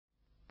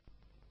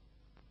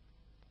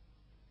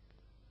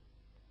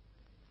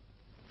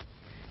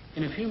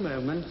In a few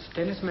moments,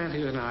 Dennis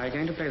Matthews and I are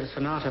going to play the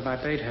sonata by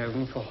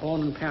Beethoven for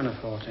horn and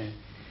pianoforte.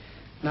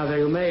 Now, though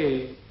you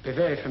may be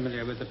very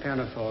familiar with the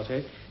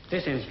pianoforte,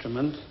 this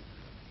instrument,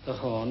 the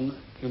horn,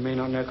 you may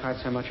not know quite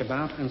so much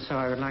about, and so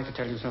I would like to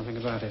tell you something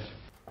about it.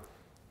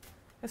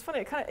 It's funny,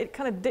 it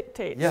kind of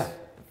dictates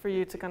for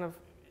you to kind of...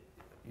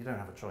 You don't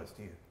have a choice,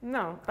 do you?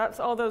 No, that's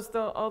all those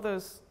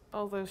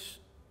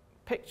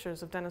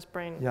pictures of Dennis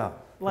brain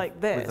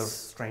like this. With a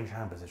strange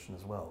hand position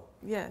as well.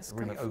 Yes.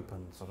 Really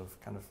open, sort of,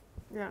 kind of...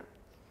 Yeah.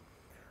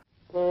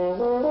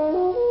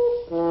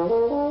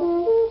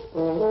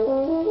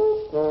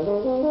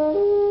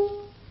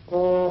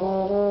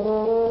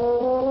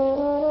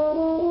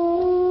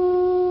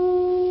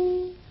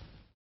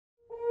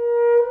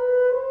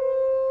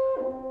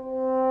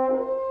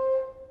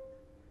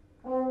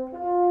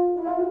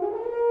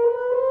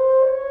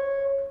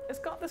 It's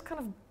got this kind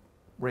of...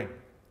 ring.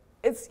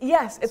 It's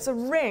a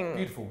ring.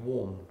 Beautiful,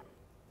 warm sound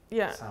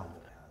that it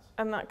has.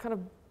 And that kind of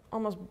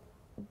almost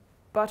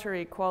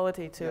buttery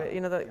quality to it, you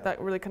know,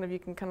 that really kind of, you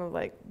can kind of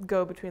like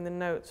go between the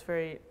notes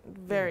very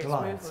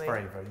smoothly.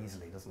 Very, very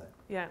easily, doesn't it?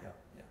 Yeah.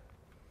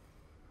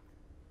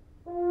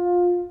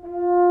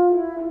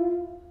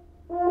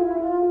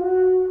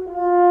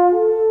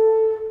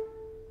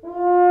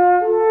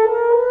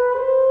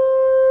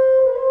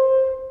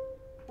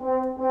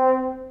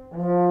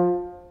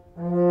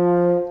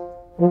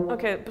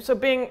 Okay, so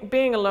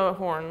being a lower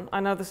horn, I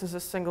know this is a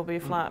single B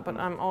flat, but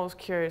I'm always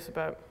curious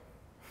about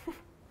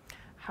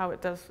how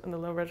it does in the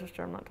low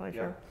register. I'm not totally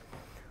sure.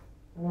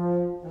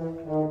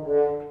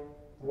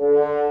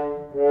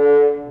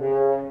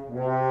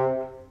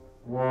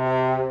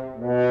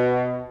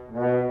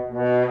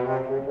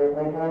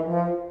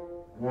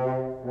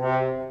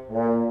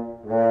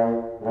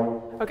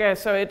 Okay,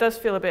 so it does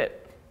feel a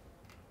bit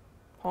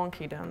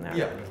honky down there.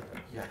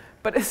 Yeah.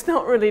 But it's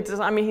not really.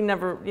 I mean, he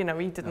never. You know,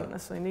 he didn't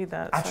necessarily need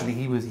that. Actually,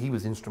 he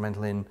was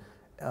instrumental in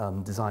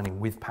designing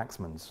with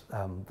Paxman's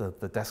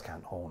the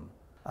descant horn.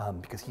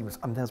 Because he was,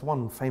 I mean, there's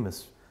one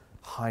famous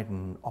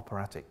Haydn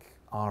operatic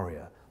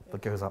aria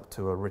that goes up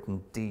to a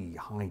written D,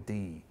 high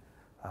D,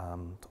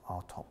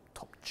 our top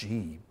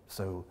G.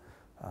 So,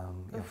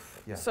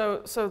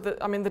 So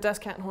I mean, the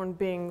descant horn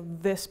being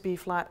this B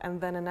flat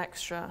and then an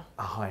extra.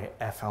 A high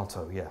F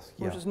alto, yes.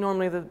 Which is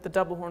normally the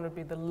double horn would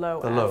be the low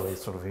F. The low is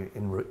sort of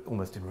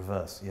almost in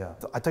reverse, yeah.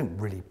 I don't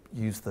really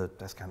use the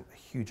descant a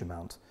huge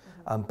amount,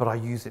 but I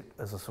use it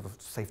as a sort of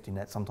safety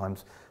net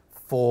sometimes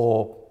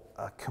for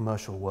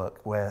commercial work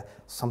where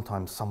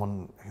sometimes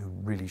someone who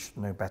really should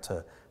know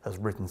better has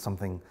written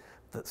something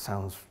that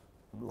sounds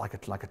like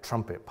a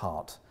trumpet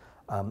part.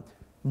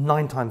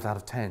 9 times out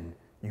of 10,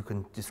 you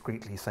can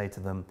discreetly say to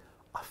them,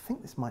 I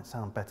think this might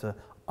sound better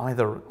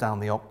either down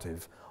the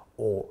octave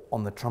or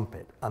on the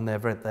trumpet, and they're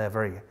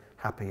very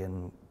happy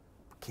and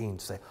keen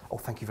to say, oh,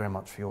 thank you very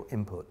much for your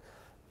input.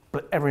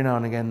 But every now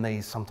and again,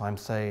 they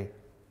sometimes say,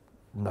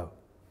 no,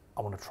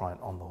 I want to try it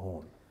on the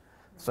horn.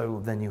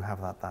 So then you have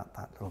that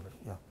little bit,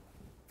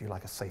 if you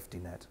like, a safety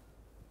net.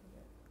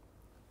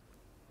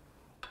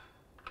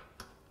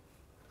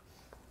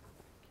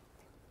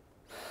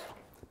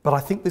 But I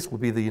think this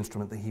would be the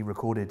instrument that he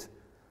recorded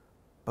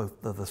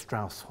both the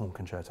Strauss horn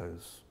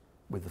concertos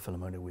with the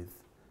Philharmonia with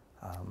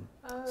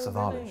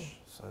Sawallisch. Really?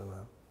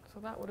 So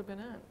that would have been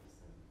it.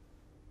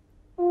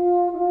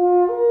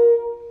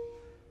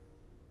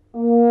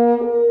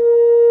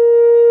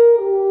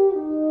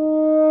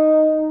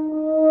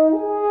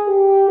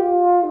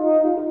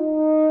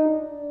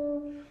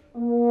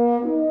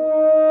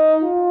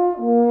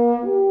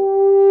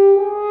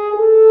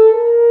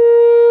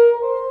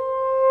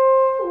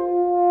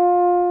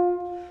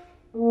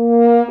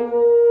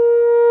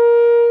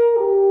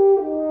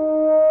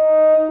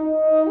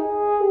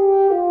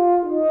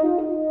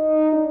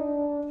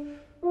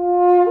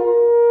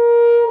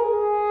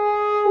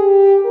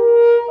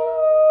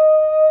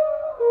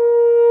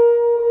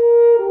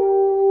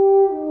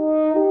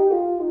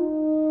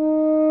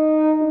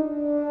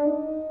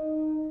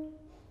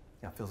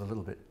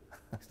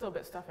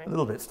 A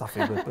little bit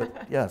stuffy,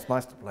 but yeah, it's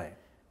nice to play.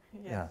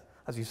 Yes. Yeah,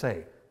 as you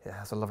say, it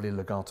has a lovely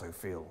legato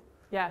feel.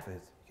 Yeah.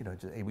 You know,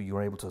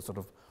 you're able to sort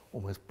of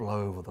almost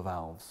blow over the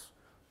valves.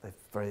 They've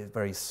very,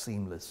 very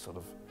seamless sort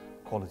of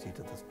quality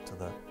to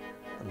the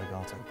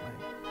legato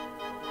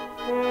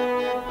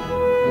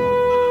playing.